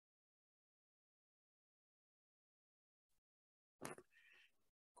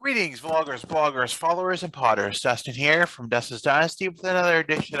Greetings, vloggers, bloggers, followers, and potters. Dustin here from Dustin's Dynasty with another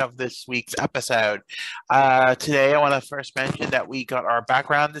edition of this week's episode. Today, I want to first mention that we got our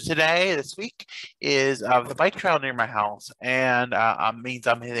background this week, is the bike trail near my house, and means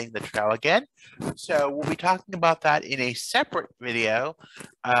I'm hitting the trail again. So we'll be talking about that in a separate video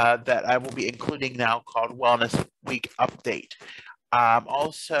that I will be including now called Wellness Week Update.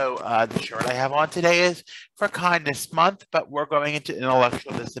 The shirt I have on today is for Kindness Month, but we're going into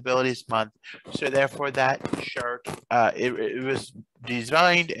Intellectual Disabilities Month. So therefore, that shirt, it was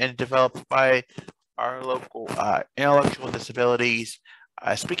designed and developed by our local intellectual disabilities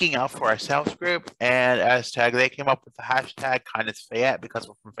speaking out for ourselves group. And as tag, they came up with the hashtag Kindness Fayette because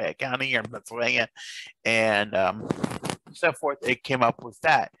we're from Fayette County here in Pennsylvania. And so forth, it came up with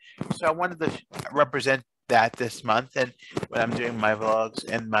that. So I wanted to represent that this month and when I'm doing my vlogs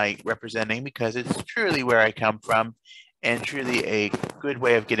and my representing, because it's truly where I come from and truly a good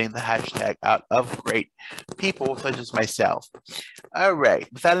way of getting the hashtag out of great people such as myself. All right,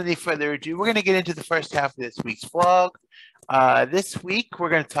 without any further ado, we're going to get into the first half of this week's vlog. This week, we're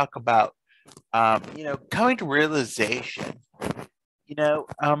going to talk about, coming to realization.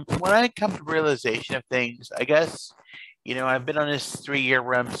 When I come to realization of things, I guess, I've been on this 3-year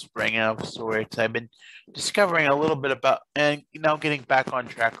REM spring of sorts. I've been discovering a little bit about, and getting back on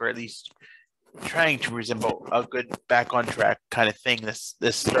track, or at least trying to resemble a good back on track kind of thing. This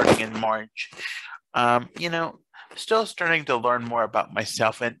starting in March. Still starting to learn more about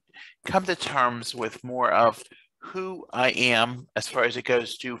myself and come to terms with more of who I am as far as it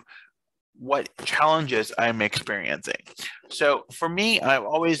goes to what challenges I'm experiencing. So for me, I've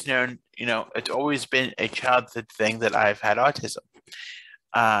always known, it's always been a childhood thing that I've had autism.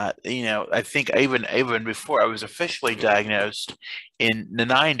 I think even before I was officially diagnosed in the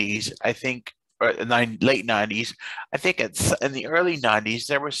 90s, I think, or late 90s, I think it's in the early 90s,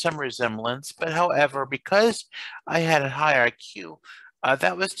 there was some resemblance, but however, because I had a high IQ,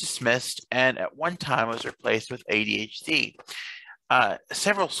 that was dismissed and at one time was replaced with ADHD.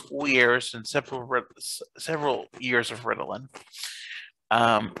 Several school years and several years of Ritalin.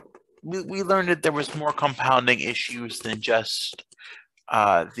 We learned that there was more compounding issues than just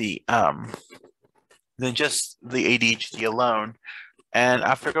the ADHD alone. And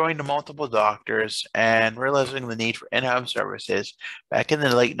after going to multiple doctors and realizing the need for in-home services back in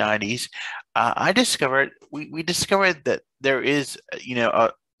the late 90s, we discovered that there is,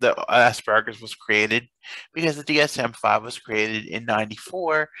 the Asperger's was created because the DSM-5 was created in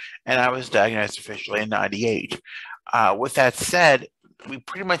 94 and I was diagnosed officially in 98. With that said, we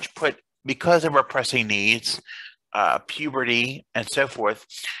pretty much because of our pressing needs, puberty, and so forth,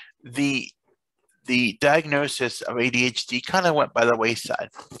 the diagnosis of ADHD kind of went by the wayside.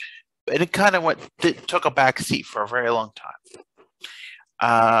 And it kind of took a backseat for a very long time.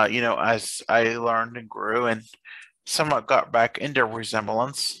 As I learned and grew and somewhat got back into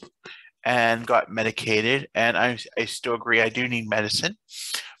resemblance and got medicated, and I still agree I do need medicine,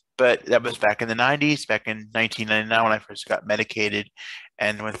 but that was back in the 90s, back in 1999 when I first got medicated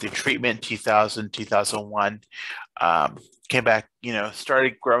and went through treatment 2000, 2001, came back,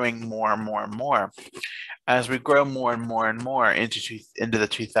 started growing more and more and more. As we grow more and more and more into the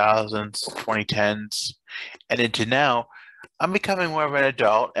 2000s, 2010s, and into now, I'm becoming more of an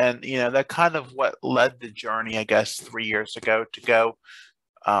adult, and that kind of what led the journey, I guess, 3 years ago to go,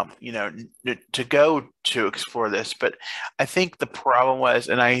 to explore this. But I think the problem was,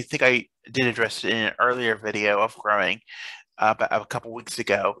 and I think I did address it in an earlier video of growing, about a couple weeks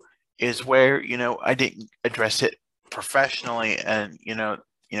ago, is where I didn't address it professionally, and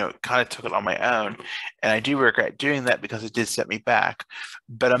kind of took it on my own, and I do regret doing that because it did set me back.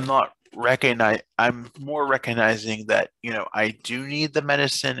 But I'm more recognizing that I do need the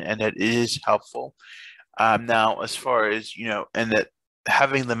medicine and that it is helpful. Now, as far as and that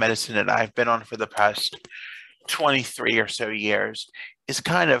having the medicine that I've been on for the past 23 or so years is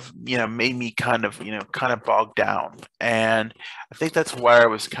kind of made me kind of bogged down, and I think that's where I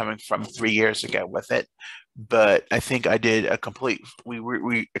was coming from 3 years ago with it. But I think I did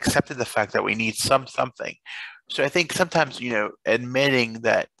we accepted the fact that we need something. So I think sometimes admitting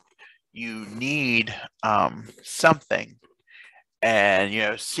that you need something, and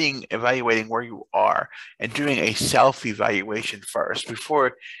evaluating where you are and doing a self-evaluation first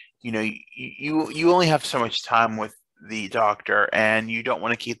before you only have so much time with the doctor and you don't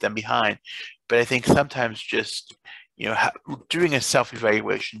want to keep them behind. But I think sometimes just doing a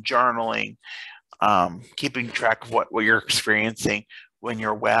self-evaluation, journaling, keeping track of what you're experiencing when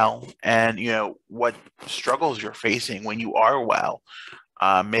you're well, and what struggles you're facing when you are well,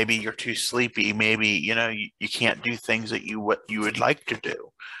 Maybe you're too sleepy. Maybe, you can't do things that what you would like to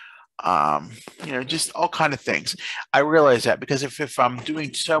do. Just all kind of things. I realize that because if I'm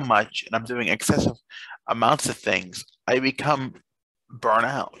doing so much and I'm doing excessive amounts of things, I become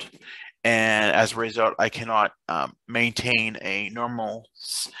burnout. And as a result, I cannot maintain a normal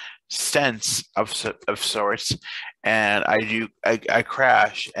sense of sorts, and I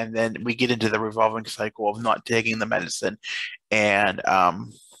crash, and then we get into the revolving cycle of not taking the medicine, and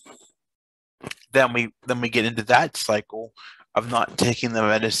then we get into that cycle of not taking the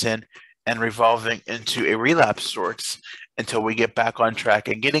medicine and revolving into a relapse sorts until we get back on track.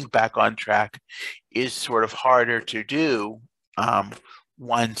 And getting back on track is sort of harder to do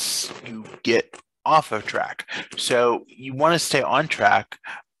once you get off of track. So you want to stay on track,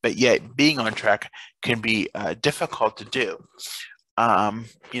 but yet being on track can be difficult to do.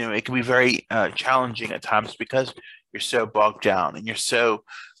 It can be very challenging at times because you're so bogged down and you're so,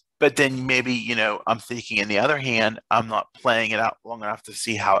 but then maybe, I'm thinking on the other hand, I'm not playing it out long enough to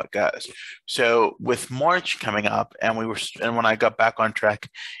see how it goes. So with March coming up, and when I got back on track,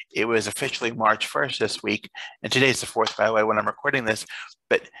 it was officially March 1st this week, and today's the 4th, by the way, when I'm recording this.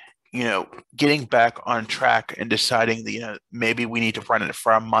 But getting back on track and deciding that, maybe we need to run it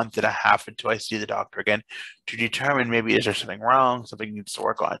for a month and a half until I see the doctor again to determine maybe is there something wrong, something needs to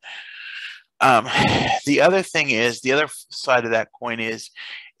work on. The other thing is, the other side of that coin is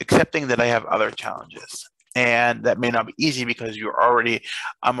accepting that I have other challenges. And that may not be easy because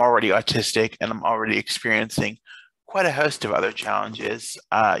I'm already autistic and I'm already experiencing quite a host of other challenges,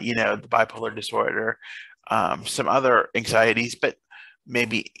 the bipolar disorder, some other anxieties, but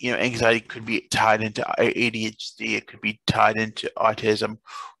maybe, anxiety could be tied into ADHD, it could be tied into autism.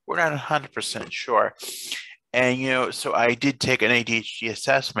 We're not 100% sure. And, so I did take an ADHD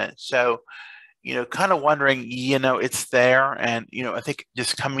assessment. So, kind of wondering, it's there. And, I think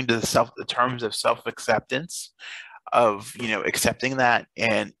just coming to the terms of self-acceptance of, accepting that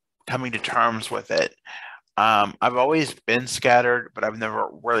and coming to terms with it. I've always been scattered, but I've never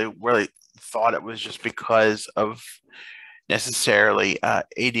really thought it was just because of necessarily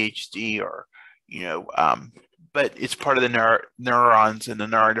ADHD or, but it's part of the neurons in the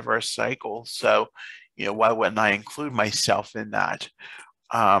neurodiverse cycle. So, why wouldn't I include myself in that?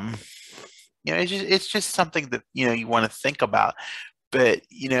 It's just something that, you want to think about. But,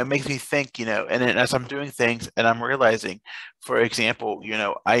 it makes me think, and then as I'm doing things and I'm realizing, for example,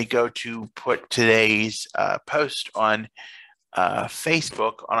 I go to put today's post on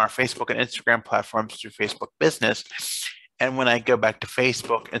Facebook, on our Facebook and Instagram platforms through Facebook Business. And when I go back to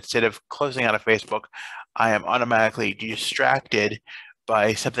Facebook, instead of closing out of Facebook, I am automatically distracted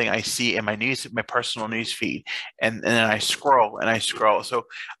by something I see in my personal news feed, and then I scroll and I scroll. So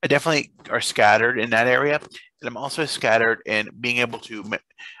I definitely are scattered in that area, and I'm also scattered in being able to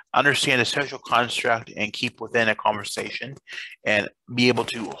understand a social construct and keep within a conversation, and be able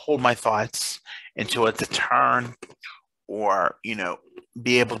to hold my thoughts until it's a turn, or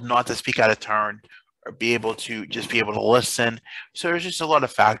be able not to speak out of turn, or be able to just be able to listen. So there's just a lot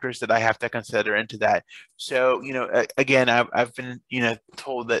of factors that I have to consider into that. So, again, I've been,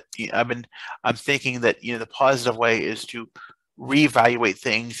 told that I'm thinking that, the positive way is to reevaluate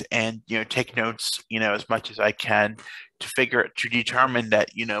things and, take notes, as much as I can to determine that,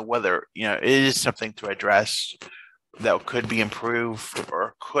 whether, it is something to address that could be improved,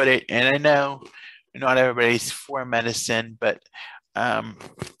 or could it? And I know not everybody's for medicine, but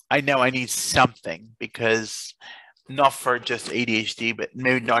I know I need something, because not for just ADHD, but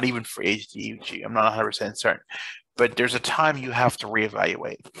maybe not even for ADHD. I'm not 100% certain. But there's a time you have to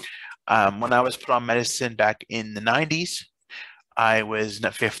reevaluate. When I was put on medicine back in the 90s, I was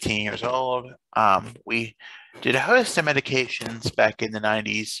 15 years old. We did a host of medications back in the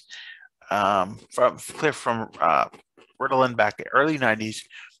 90s, from Ritalin back in early 90s.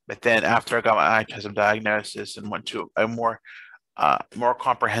 But then after I got my autism diagnosis and went to a more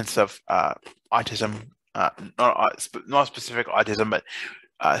comprehensive autism, not specific autism, but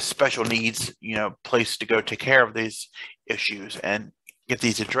special needs, place to go take care of these issues and get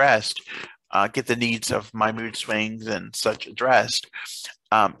these addressed, get the needs of my mood swings and such addressed.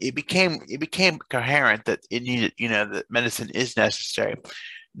 It became coherent that it needed, that medicine is necessary.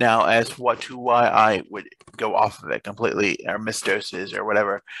 Now, as to why I would go off of it completely or miss doses or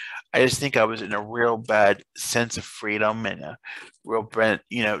whatever, I just think I was in a real bad sense of freedom and a real bad,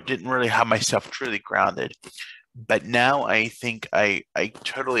 didn't really have myself truly grounded. But now I think I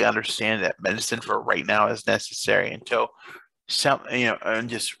totally understand that medicine for right now is necessary until and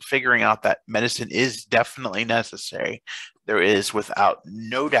just figuring out that medicine is definitely necessary. There is, without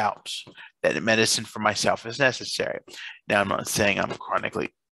no doubt, that medicine for myself is necessary. Now, I'm not saying I'm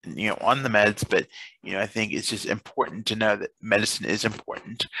chronically, on the meds, but I think it's just important to know that medicine is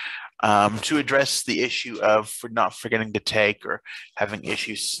important to address the issue of for not forgetting to take or having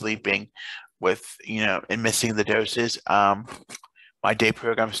issues sleeping with, and missing the doses. My day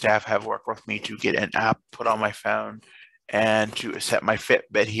program staff have worked with me to get an app put on my phone and to set my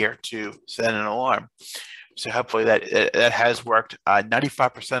Fitbit here to set an alarm. So hopefully that has worked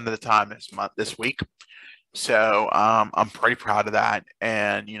 95% of the time this week. So I'm pretty proud of that,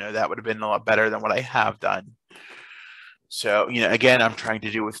 and that would have been a lot better than what I have done. So again, I'm trying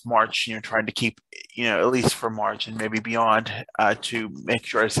to do with March, trying to keep, at least for March and maybe beyond, to make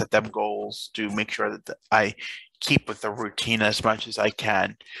sure I set them goals, to make sure that I keep with the routine as much as I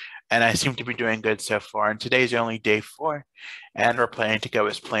can. And I seem to be doing good so far. And today's only day 4, and we're planning to go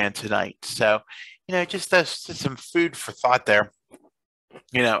as planned tonight. So, just some food for thought there,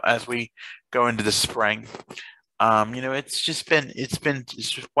 as we go into the spring. It's just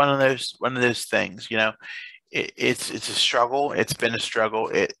one of those things, it's a struggle. It's been a struggle.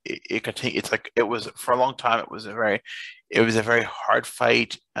 It continues. It's like it was for a long time. It was a very hard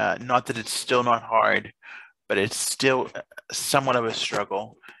fight. Not that it's still not hard, but it's still somewhat of a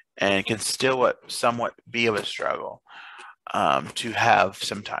struggle, and can still somewhat be of a struggle to have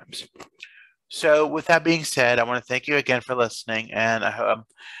sometimes. So, with that being said, I want to thank you again for listening, and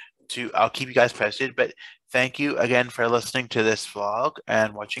I'll keep you guys posted. But thank you again for listening to this vlog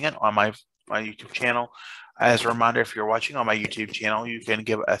and watching it on my YouTube channel. As a reminder, if you're watching on my YouTube channel, you can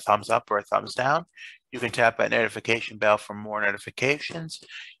give a thumbs up or a thumbs down. You can tap that notification bell for more notifications.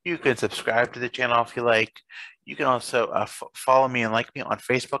 You can subscribe to the channel if you like. You can also follow me and like me on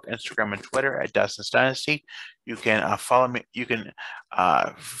Facebook, Instagram, and Twitter at Dustin's Dynasty. You can follow me. You can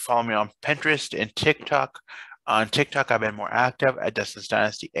follow me on Pinterest and TikTok. On TikTok, I've been more active at Dustin's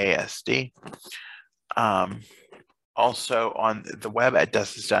Dynasty ASD. Also on the web at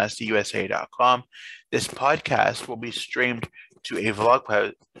dustinsdynastyusa.com. This podcast will be streamed to a vlog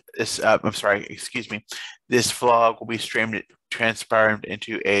post. This vlog will be transparent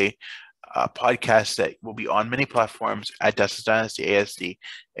into a podcast that will be on many platforms at Dustin's Dynasty ASD,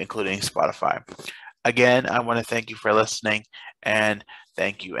 including Spotify. Again, I want to thank you for listening, and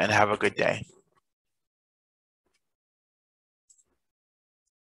thank you, and have a good day.